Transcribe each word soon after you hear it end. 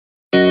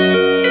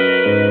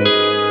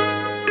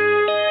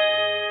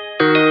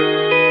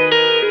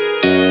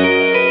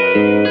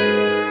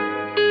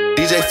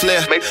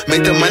flip,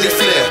 make the money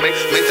flip,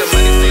 make the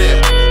money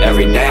flip.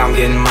 Every day I'm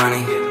getting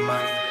money.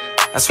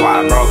 That's why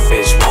a broke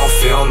bitch won't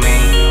feel me.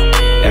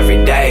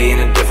 Every day in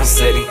a different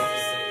city.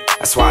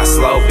 That's why a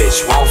slow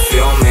bitch won't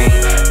feel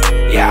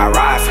me. Yeah, I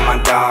ride for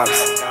my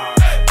dogs.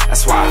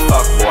 That's why a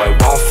fuck boy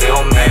won't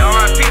feel me.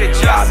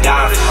 Yeah, I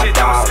die for my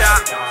dogs.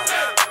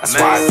 That's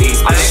why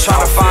these I'm just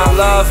tryna find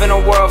love in a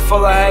world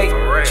full of hate.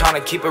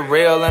 Tryna keep it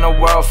real in a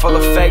world full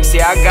of fakes.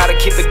 Yeah, I gotta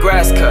keep the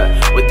grass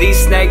cut. With these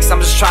snakes, I'm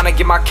just tryna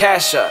get my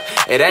cash up.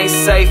 It ain't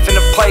safe in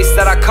the place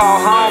that I call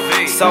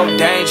home. So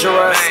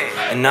dangerous.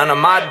 And none of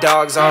my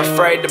dogs are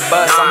afraid to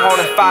bust. I'm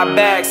holding 5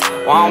 bags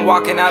while I'm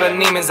walking out of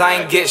Neiman's. I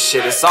ain't get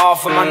shit, it's all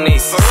for my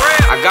nieces.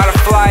 I got a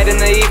flight in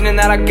the evening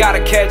that I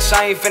gotta catch.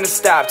 I ain't finna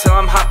stop till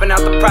I'm hopping out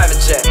the private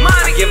jet.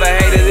 I give a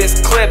hater this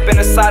clip in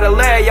the side of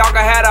lead. Y'all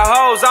can have the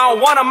hoes, I don't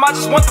want them, I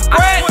just want the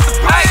bread.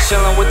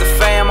 Chillin' with the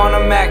fam on the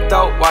Mac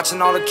though, watching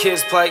all the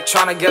kids play,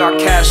 tryna get our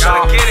cash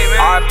on.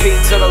 RIP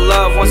to the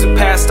love once it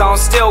passed on.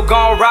 Still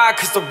gon' ride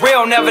cause the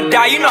real never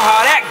die, you know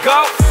how that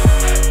go.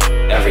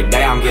 Every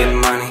day I'm getting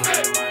money.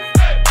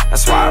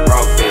 That's why a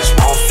broke bitch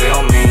won't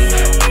feel me.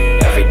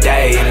 Every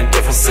day in a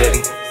different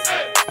city.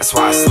 That's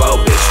why a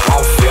slow bitch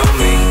won't feel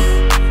me.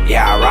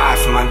 Yeah, I ride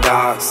for my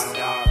dogs.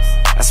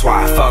 That's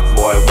why a fuck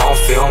boy won't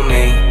feel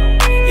me.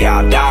 Yeah,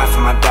 I'll die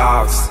for my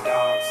dogs.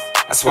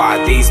 That's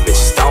why these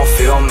bitches don't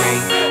feel me.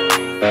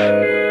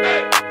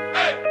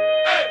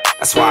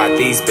 That's why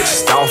these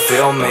bitches don't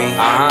feel me.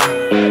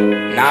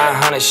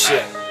 900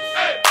 shit.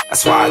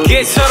 That's why I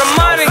get to the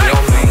money.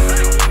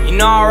 You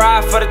know I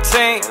ride for the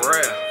team.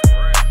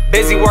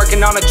 Busy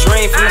working on a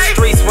dream from the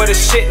streets where the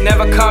shit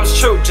never comes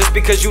true. Just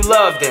because you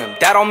love them,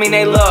 that don't mean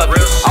they love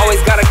you. Always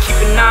gotta keep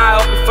an eye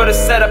open for the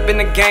setup in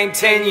the game.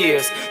 10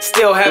 years,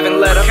 still haven't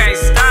let up. Can't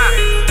stop.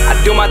 I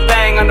do my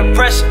thing under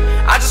pressure.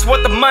 I just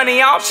want the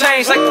money, I'll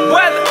change like the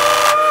weather.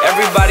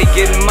 Everybody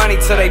getting money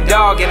till they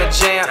dog in a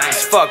jam.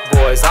 These fuck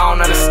boys, I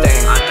don't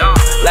understand.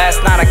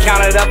 Last night I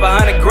counted up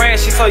 100 grand.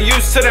 She so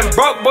used to them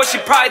broke boys, she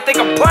probably think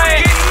I'm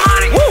playing.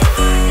 Woo!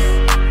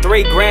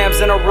 3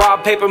 grams in a raw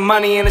paper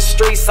money in the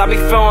streets. I be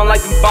feeling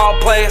like them ball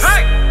players.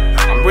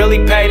 I'm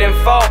really paid in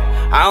full.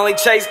 I only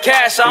chase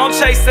cash, I don't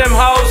chase them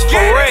hoes for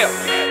real.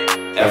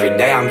 Every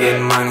day I'm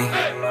getting money.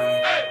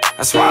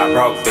 That's why a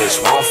broke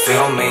bitch won't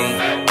feel me.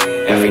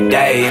 Every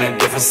day in a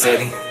different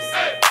city.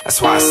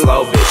 That's why a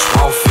slow bitch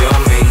won't feel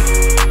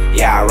me.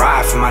 Yeah, I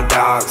ride for my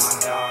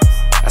dogs.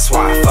 That's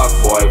why a fuck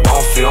boy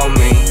won't feel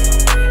me.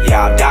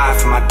 Yeah, I'll die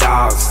for my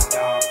dogs.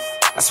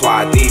 That's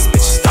why these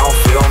bitches don't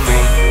feel me.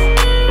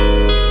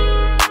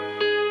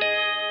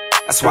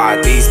 That's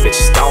why these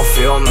bitches don't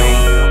feel me.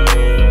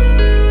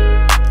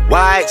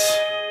 White.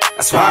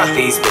 That's why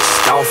these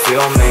bitches don't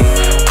feel me.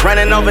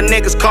 Running over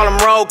niggas, call them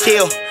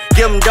roadkill.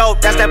 Give them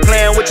dope, that's that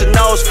playing with your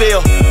nose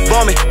feel.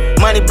 Booming,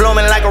 money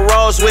blooming like a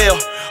rose wheel.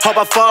 Hope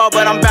I fall,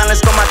 but I'm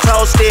balanced on my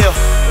toes still.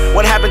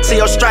 What happened to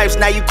your stripes,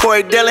 now you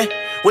Corey Dillon?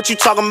 What you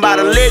talking about,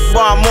 a lick,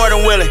 boy, I'm more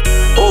than willing.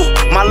 Ooh,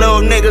 my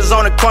little niggas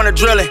on the corner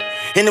drilling.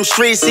 In them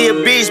streets, he a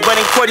beast, but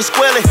ain't Cordy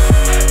squilling.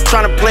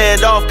 Tryna play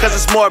it off, cause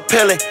it's more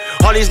appealing.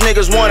 All these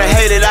niggas wanna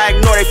hate it, I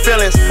ignore their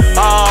feelings.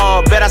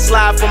 Oh, bet I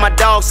slide for my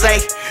dog's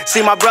sake.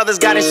 See, my brothers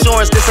got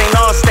insurance, this ain't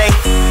all state.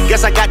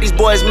 Guess I got these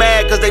boys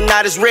mad, cause they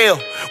not as real.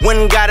 Went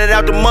and got it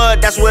out the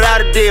mud, that's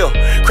without a deal.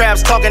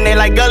 Crabs talking, they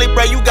like, Gully,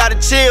 bro, you gotta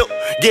chill.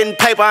 Getting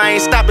paper, I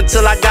ain't stopping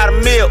till I got a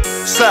meal.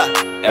 Sup?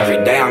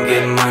 Every day I'm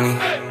getting money.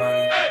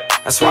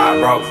 That's why a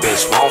broke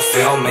bitch won't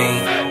feel me.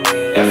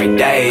 Every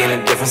day in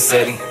a different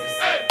city.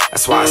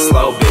 That's why a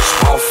slow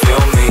bitch won't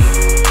feel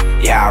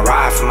me. Yeah, I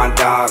ride for my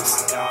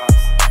dogs.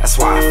 That's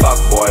why a fuck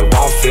boy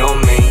won't feel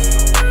me.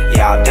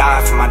 Yeah, I'll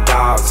die for my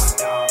dogs.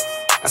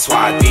 That's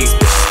why these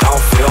bitches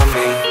don't feel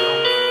me.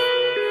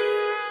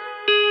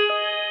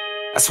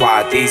 That's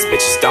why these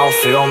bitches don't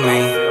feel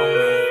me.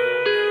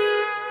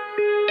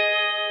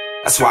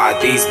 That's why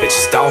these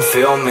bitches don't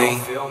feel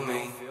me.